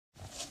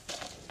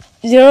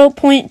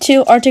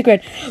0.2 Artic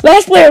red.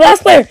 Last player,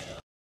 last player.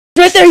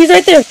 He's right there, he's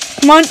right there.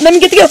 Come on, let me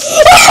get the kill.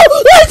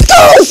 Oh, let's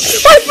go!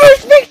 My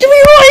first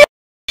victory royale!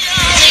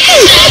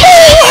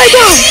 Oh my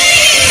god!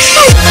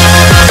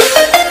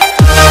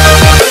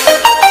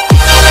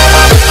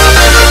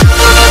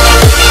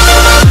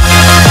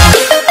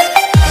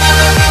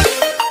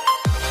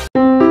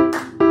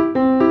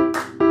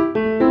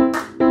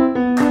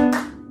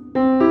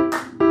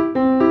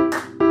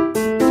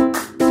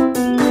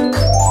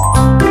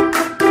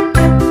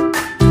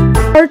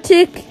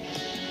 Artic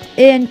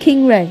and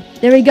King Ray.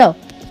 There we go.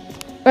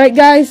 Alright,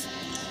 guys.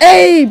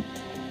 Hey!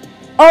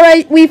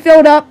 Alright, we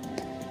filled up.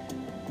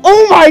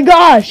 Oh my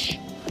gosh!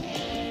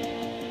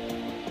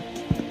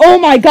 Oh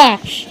my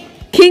gosh!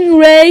 King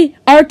Ray,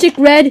 Artic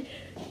Red,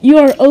 you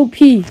are OP.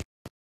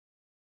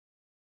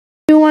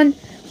 Everyone,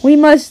 we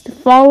must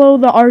follow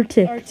the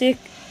Artic. Artic,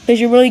 because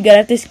you're really good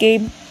at this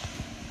game.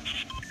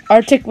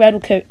 Artic Red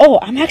will carry. Oh,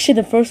 I'm actually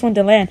the first one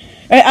to land.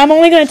 Alright, I'm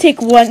only going to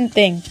take one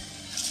thing.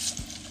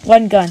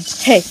 One gun.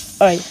 Hey,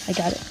 alright, I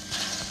got it.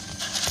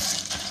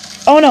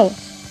 Oh no.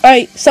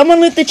 Alright,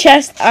 someone loot the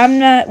chest. I'm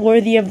not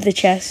worthy of the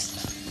chest.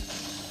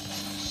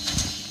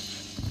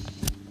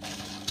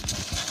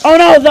 Oh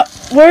no,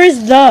 where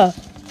is the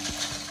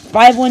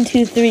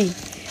 5123?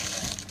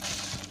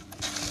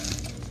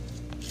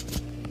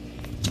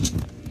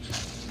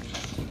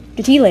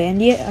 Did he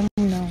land yet? I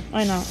don't know.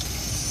 I know.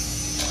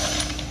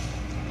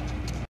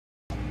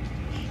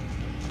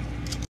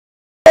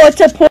 Oh, it's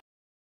a port.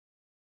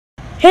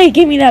 Hey,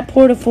 give me that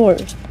porta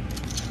fort.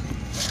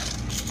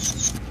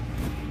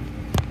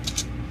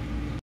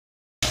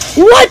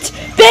 What?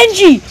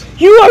 Benji!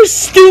 You are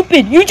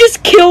stupid! You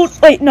just killed...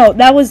 Wait, no,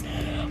 that was...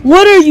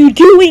 What are you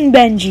doing,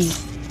 Benji?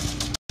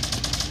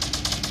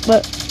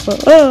 But...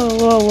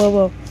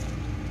 Whoa.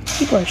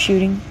 People are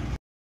shooting.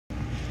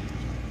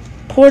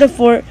 Porta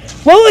fort.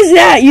 What was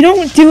that? You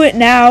don't do it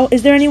now.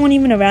 Is there anyone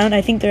even around?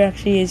 I think there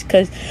actually is,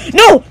 because...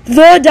 No!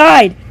 The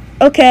died!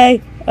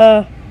 Okay,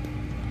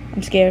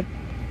 I'm scared.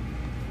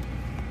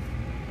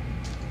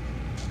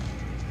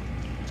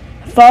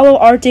 Follow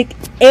Artic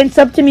and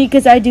sub to me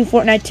because I do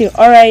Fortnite too.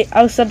 Alright,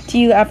 I'll sub to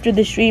you after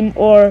the stream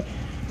or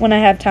when I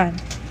have time.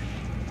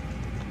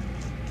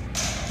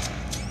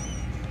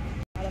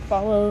 Gotta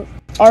follow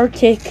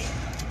Artic.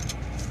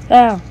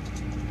 Oh.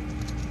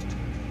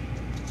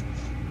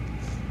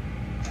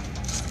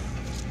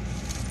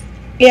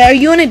 Yeah, are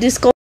you in a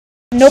Discord?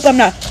 Nope, I'm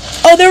not.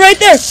 Oh, they're right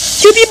there.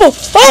 2 people.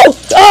 Oh.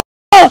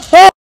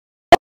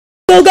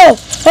 Go.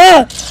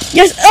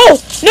 Yes. Oh,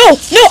 no,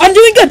 I'm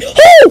doing good.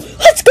 Oh,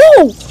 let's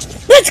go.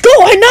 Let's go!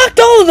 I knocked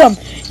all of them!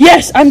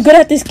 Yes, I'm good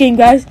at this game,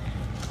 guys.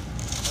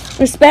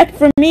 Respect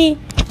for me.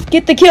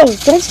 Get the kill.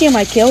 Don't steal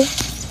my kill.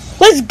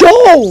 Let's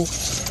go!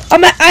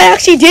 I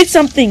actually did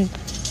something.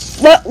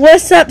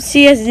 What's up,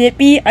 CS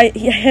Zippy? I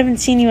haven't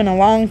seen you in a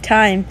long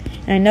time,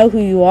 and I know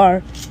who you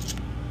are.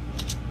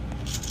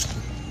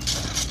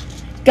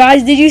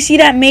 Guys, did you see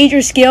that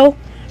major skill?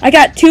 I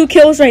got 2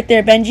 kills right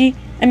there, Benji.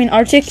 I mean,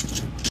 Artic.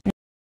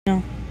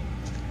 No.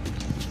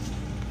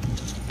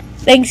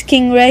 Thanks,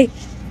 King Ray.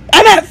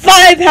 I'm at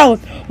 5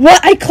 health.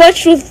 What? I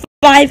clutched with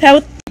 5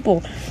 health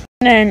people.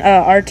 And then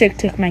Artic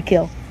took my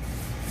kill.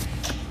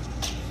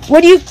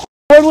 What do you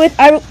scored with?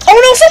 Oh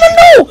no, someone,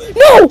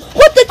 no!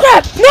 What the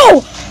crap?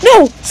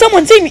 No!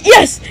 Someone save me.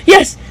 Yes.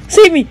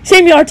 Save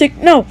me, Artic.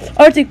 No,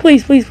 Artic,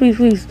 please.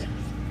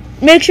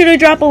 Make sure to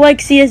drop a like,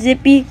 CS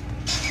Zippy.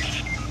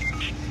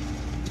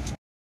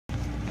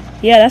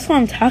 Yeah, that's what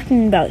I'm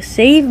talking about.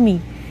 Save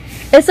me.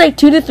 It's like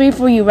 2 to 3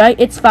 for you, right?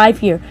 It's 5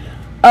 here.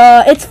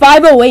 It's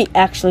 5:08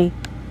 actually.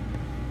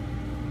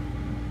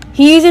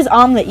 He uses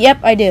omelet. Yep,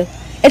 I do.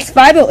 It's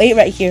 5:08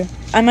 right here.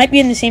 I might be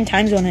in the same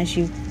time zone as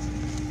you.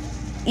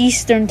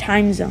 Eastern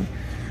time zone.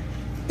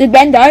 Did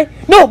Ben die?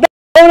 No, Ben.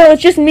 Oh no,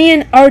 it's just me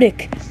and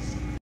Artic.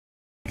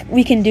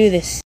 We can do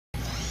this.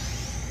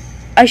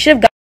 I should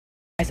have got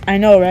guys. I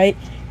know, right?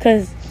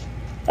 Because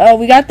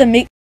we got the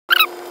mix.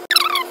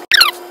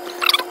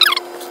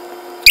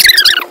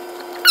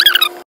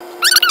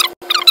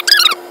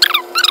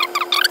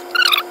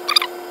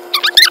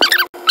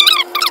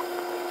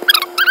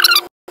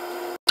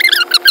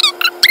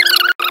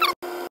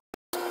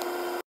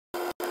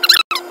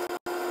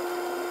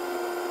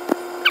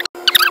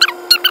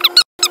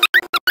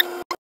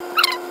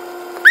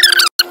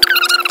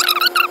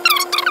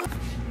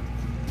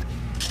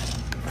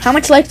 How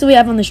much likes do we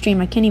have on the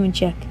stream? I can't even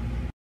check.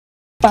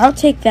 I'll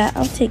take that.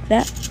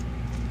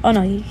 Oh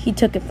no, he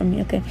took it from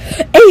me. Okay.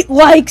 8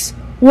 likes!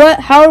 What?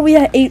 How are we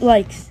at 8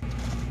 likes?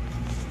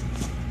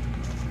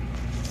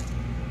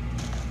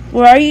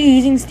 Where are you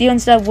using steel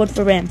instead of wood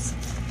for ramps?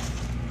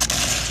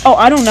 Oh,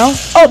 I don't know.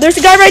 Oh, there's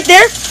a guy right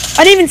there?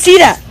 I didn't even see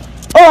that.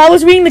 Oh, I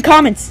was reading the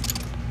comments.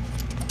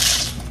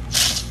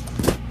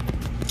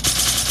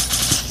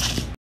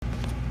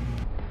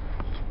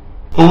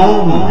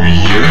 Oh,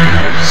 yes.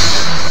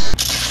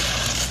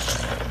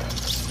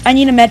 I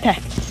need a med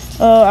pack.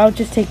 Oh, I'll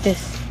just take this.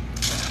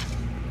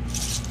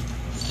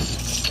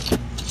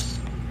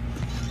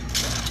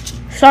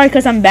 Sorry,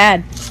 because I'm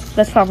bad.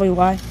 That's probably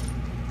why.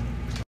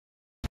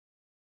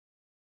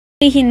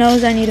 He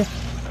knows I need to.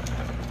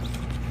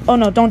 Oh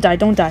no, don't die,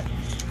 don't die.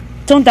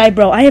 Don't die,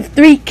 bro. I have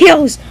 3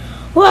 kills.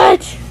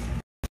 What?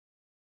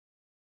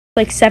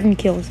 Like 7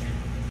 kills.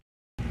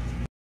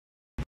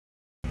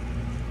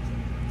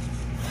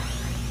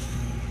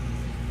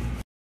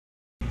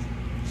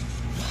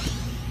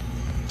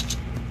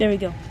 There we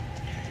go.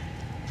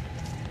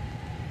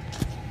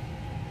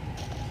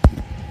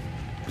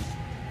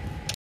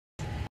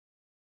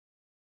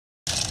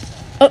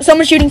 Oh,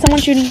 someone's shooting,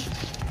 someone's shooting.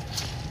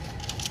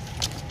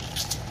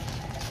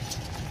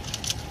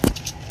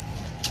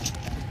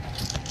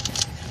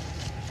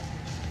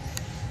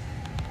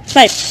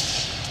 Snipe.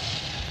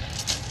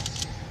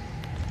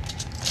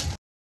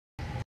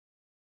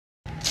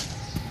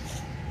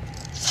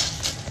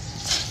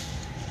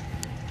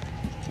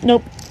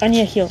 Nope, I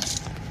need a heal.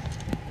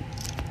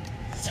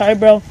 Sorry,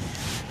 bro.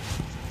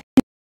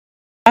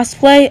 Last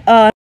play,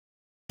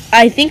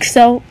 I think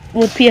so,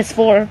 with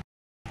PS4.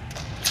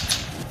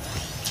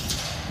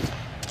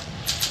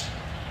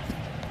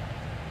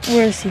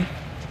 Where is he?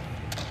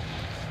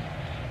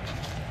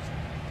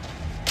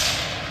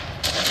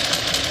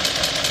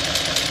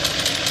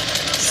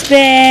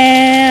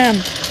 Spam!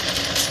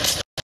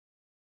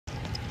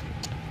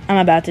 I'm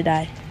about to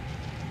die.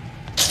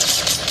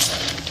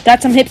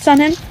 Got some hits on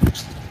him.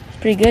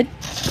 Pretty good.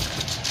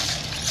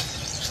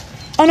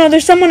 Oh no,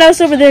 there's someone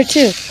else over there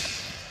too.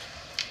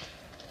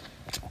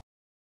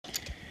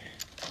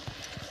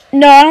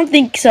 No, I don't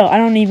think so. I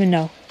don't even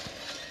know.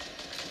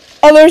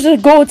 Oh, there's a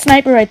gold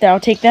sniper right there. I'll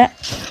take that.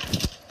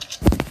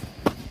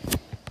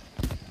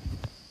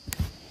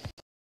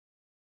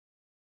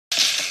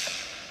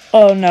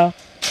 Oh no.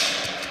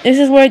 This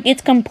is where it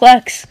gets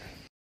complex.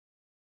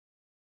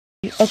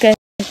 Okay.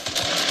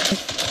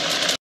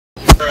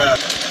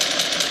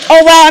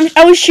 Oh wow,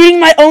 I was shooting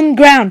my own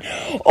ground.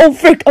 Oh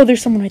frick. Oh,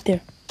 there's someone right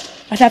there.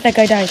 I thought that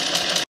guy died.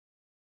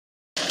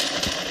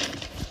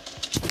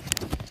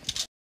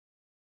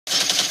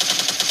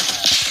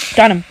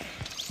 Got him.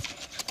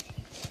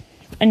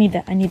 I need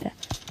that. I need that.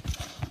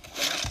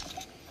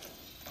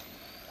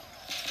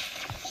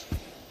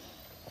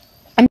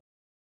 I'm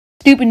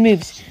stupid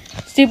moves.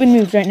 Stupid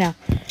moves right now.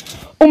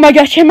 Oh my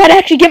gosh, I might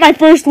actually get my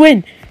first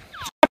win.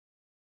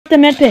 The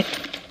med pick.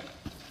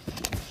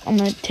 I'm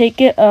gonna take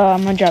it.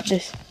 I'm gonna drop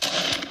this.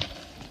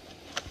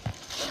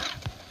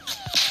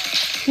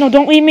 No,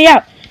 don't leave me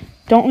out.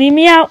 Don't leave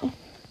me out.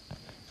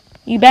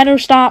 You better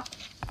stop.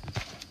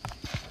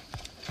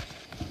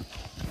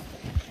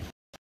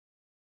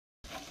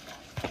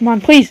 Come on,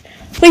 please.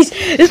 Please.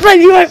 This might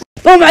be my...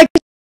 Oh my God.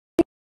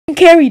 I'm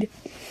carried.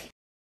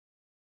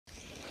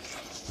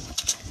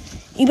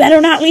 You better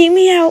not leave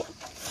me out.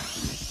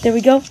 There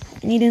we go.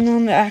 I need in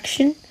on the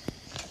action.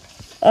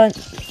 I'll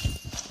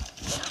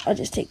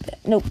just take that.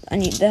 Nope, I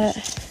need that.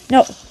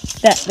 No,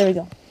 that. There we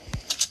go.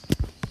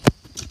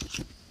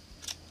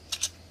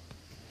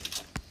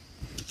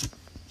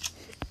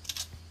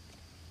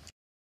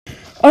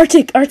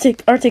 Artic,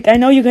 Artic, Artic. I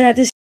know you're good at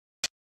this.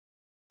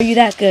 Are you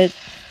that good?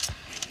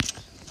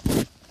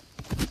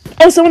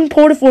 Oh, someone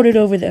porta-forted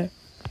over there.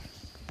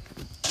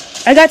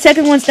 I got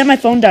second once, then my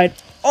phone died.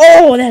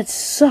 Oh, that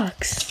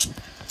sucks.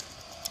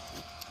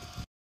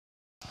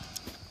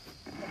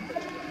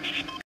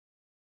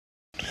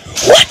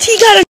 What? He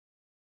got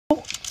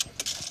a...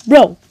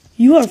 Bro,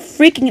 you are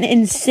freaking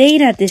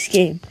insane at this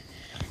game.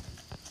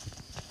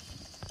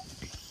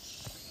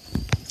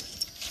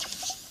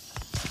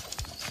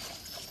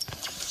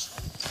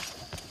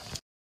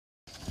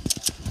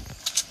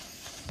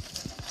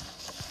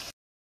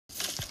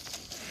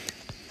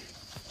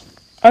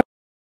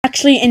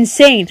 Actually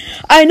insane.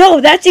 I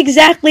know, that's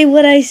exactly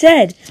what I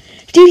said.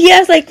 Dude, he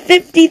has like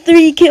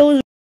 53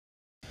 kills.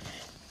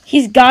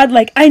 He's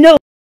godlike. I know.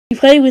 You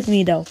play with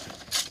me though.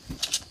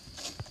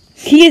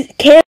 He is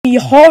carrying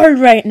hard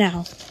right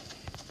now.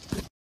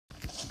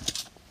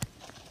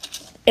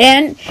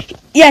 And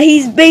yeah,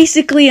 he's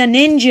basically a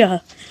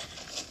ninja.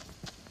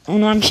 Oh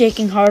no, I'm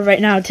shaking hard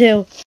right now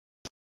too.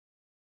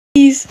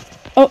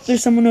 Oh,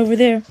 there's someone over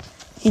there.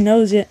 He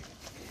knows it.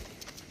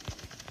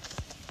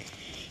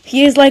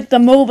 He is like the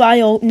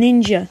mobile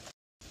ninja.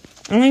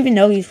 I don't even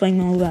know he's playing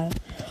mobile.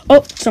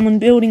 Oh, someone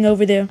building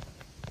over there.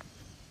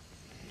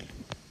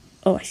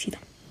 Oh, I see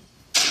them.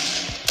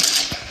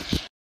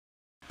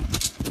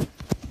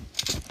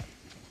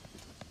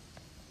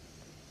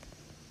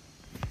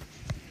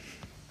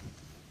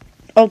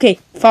 Okay,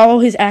 follow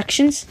his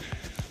actions.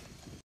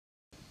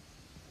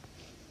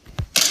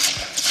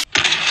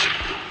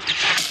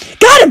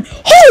 Got him!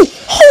 Oh!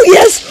 Oh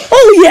yes!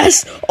 Oh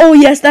yes! Oh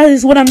yes, that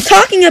is what I'm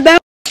talking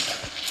about!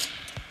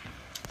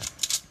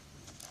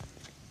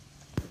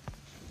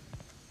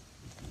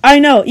 I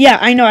know, yeah,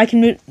 I know I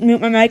can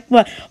mute my mic,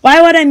 but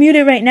why would I mute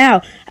it right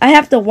now? I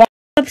have to walk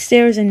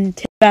upstairs and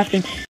take the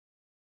bathroom.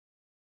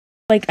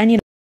 Like, I need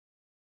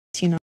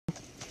to, you know.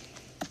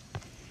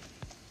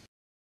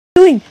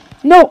 Doing?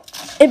 No,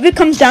 if it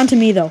comes down to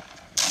me, though.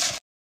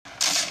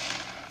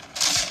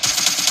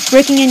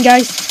 Breaking in,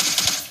 guys.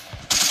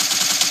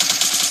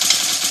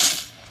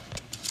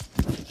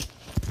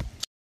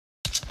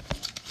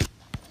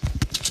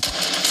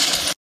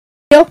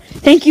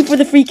 Thank you for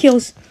the free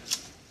kills.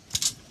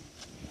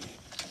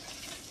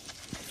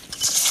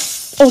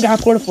 Oh, got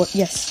a porta fort.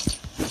 Yes.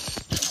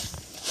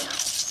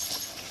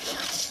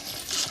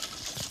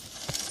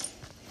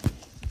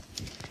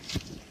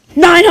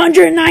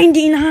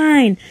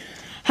 $999.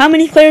 How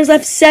many players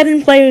left?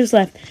 7 players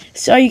left.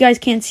 Sorry you guys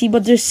can't see,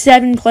 but there's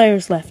 7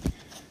 players left.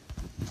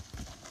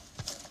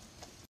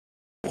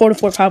 Porta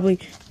fort probably.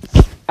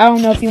 I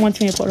don't know if he wants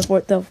me to porta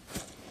fort though.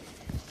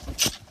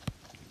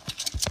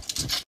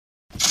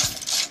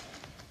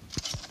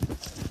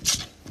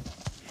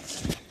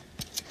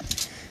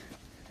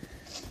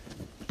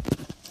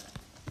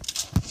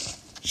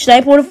 Should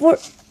I porta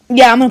fort?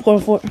 Yeah, I'm gonna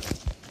porta fort.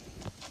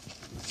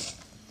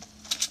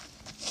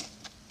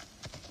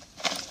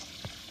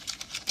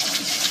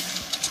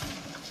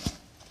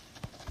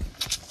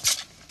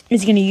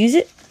 Is he gonna use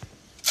it?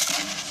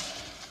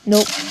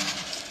 Nope.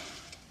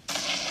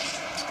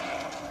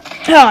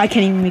 Oh, I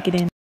can't even make it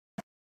in.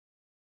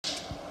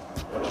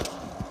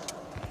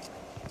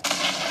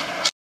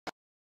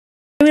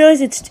 I realize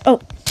it's... Oh.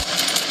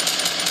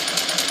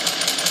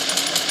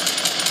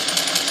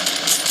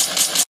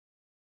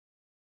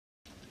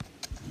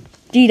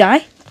 Did he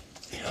die?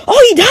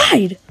 Oh, he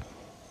died!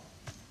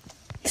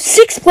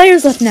 6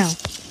 players left now.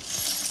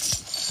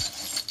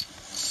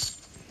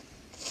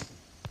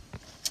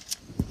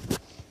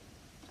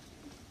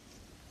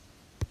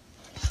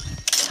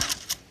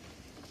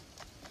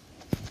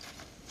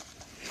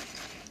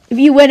 If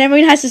you win,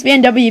 everyone has to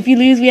spam W. If you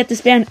lose, we have to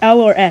spam L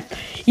or F.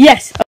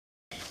 Yes.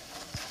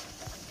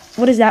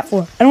 What is that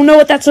for? I don't know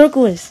what that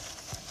circle is.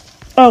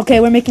 Oh, okay,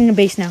 we're making a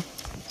base now.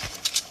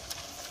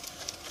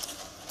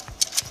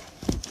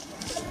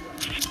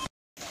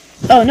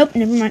 Oh, nope,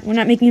 never mind. We're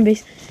not making a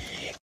base.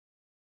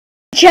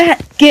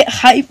 Chat, get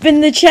hype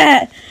in the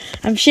chat.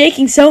 I'm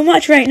shaking so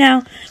much right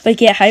now, but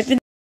get hype in the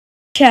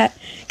chat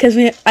because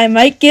I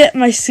might get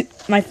my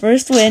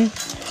first win.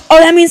 Oh,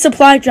 that means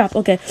supply drop.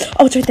 Okay.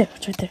 Oh, it's right there.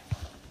 It's right there.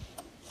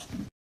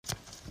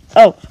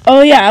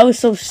 Oh yeah, I was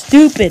so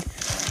stupid.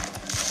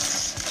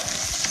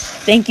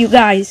 Thank you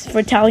guys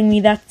for telling me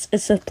that's a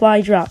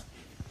supply drop.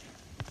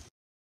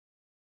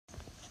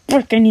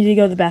 Look, I need to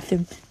go to the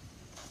bathroom.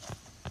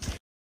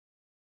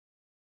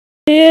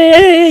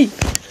 Hey!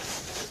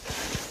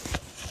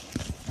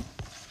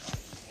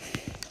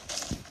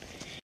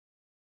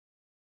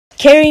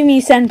 Carry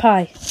me,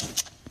 senpai.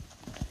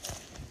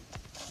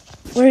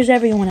 Where's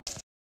everyone?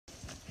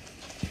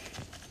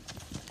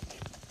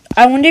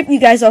 I wonder if you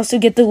guys also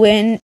get the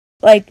win.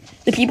 Like,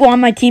 the people on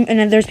my team, and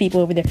then there's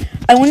people over there.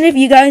 I wonder if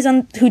you guys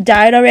who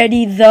died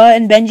already,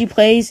 and Benji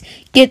plays,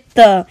 get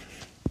the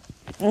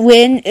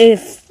win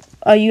if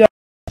you are...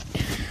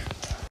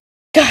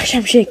 Gosh,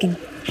 I'm shaking.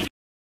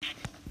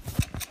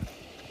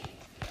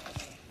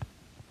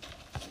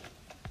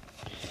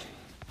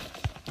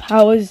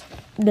 How is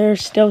there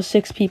still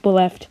 6 people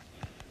left?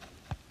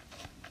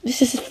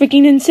 This is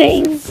freaking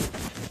insane.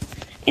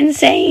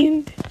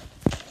 Insane.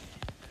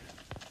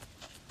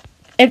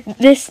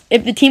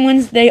 If the team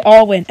wins, they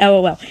all win.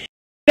 LOL.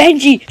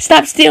 Benji,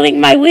 stop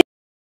stealing my win.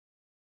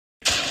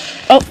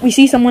 Oh, we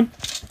see someone.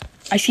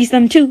 I see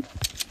them too.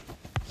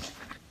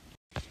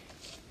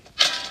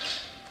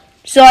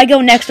 So I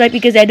go next, right?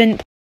 Because I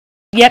didn't...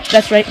 Yep,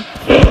 that's right.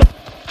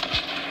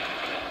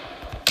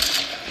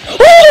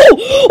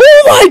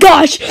 Oh my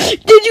gosh!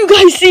 Did you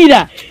guys see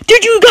that?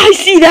 Did you guys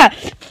see that?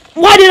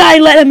 Why did I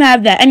let him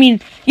have that? I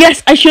mean,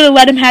 yes, I should have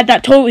let him have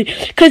that totally.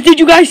 Because did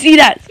you guys see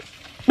that?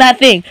 That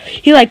thing.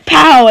 He like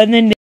pow and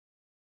then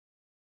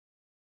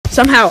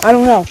somehow, I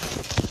don't know.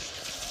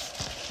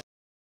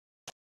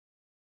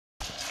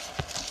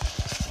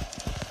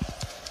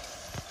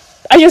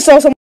 I just saw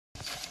some.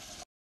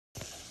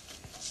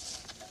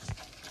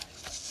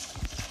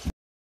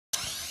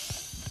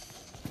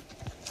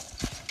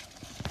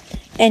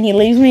 And he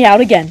leaves me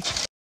out again.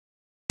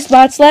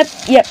 Spots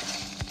left? Yep.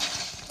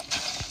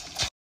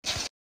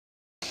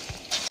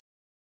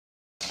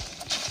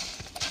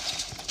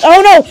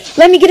 Oh no!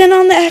 Let me get in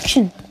on the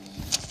action.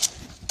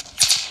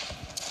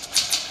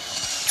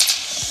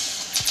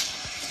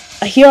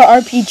 I hear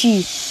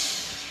RPG.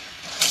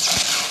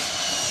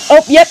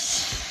 Oh, yep.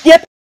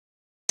 Yep.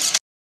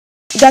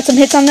 Got some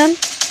hits on them.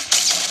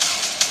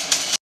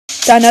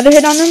 Got another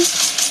hit on them.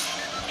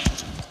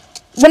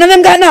 One of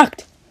them got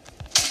knocked.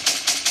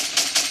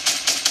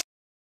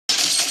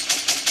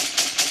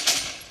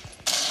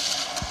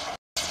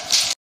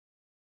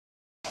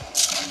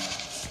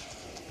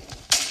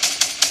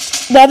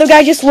 The other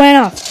guy just went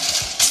off.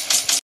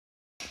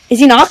 Is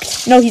he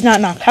knocked? No, he's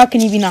not knocked. How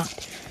can he be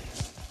knocked?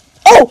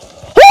 Oh!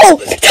 Oh!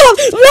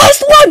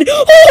 Last one!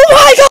 Oh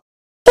my god!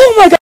 Oh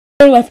my god!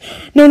 Player left.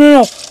 No,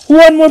 no, no.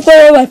 One more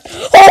player left.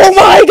 Oh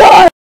my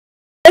god!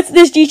 That's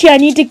this GT. I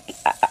need to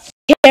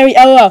carry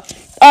LOL.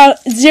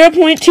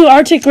 0.2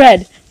 Artic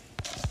red.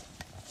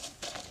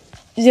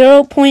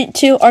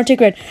 0.2 Artic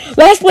red.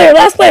 Last player,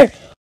 last player!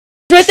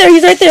 He's right there,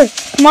 he's right there.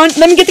 Come on,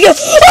 let me get the go.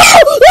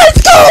 Oh!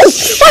 Let's go!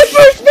 My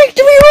first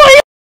victory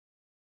royale!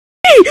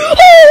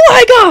 Oh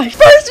my gosh!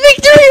 First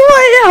victory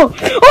royale!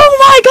 Oh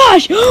my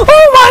gosh!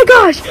 Oh my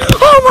gosh!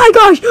 Oh my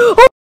gosh!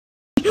 Oh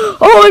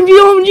OMG,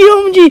 OMG,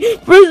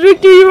 OMG. First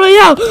victory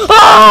royale.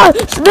 Ah,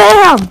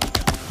 spam.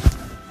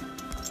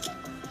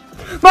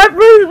 My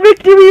first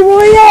victory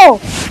royale.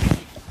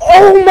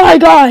 Oh my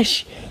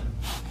gosh.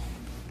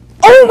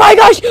 Oh my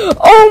gosh.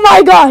 Oh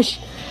my gosh.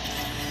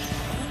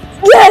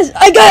 Yes,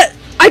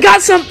 I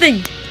got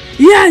something.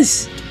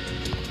 Yes.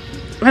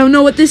 I don't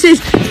know what this is.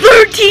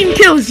 13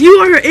 kills. You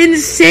are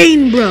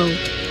insane, bro.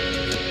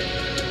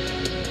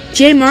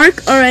 J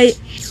Mark, alright.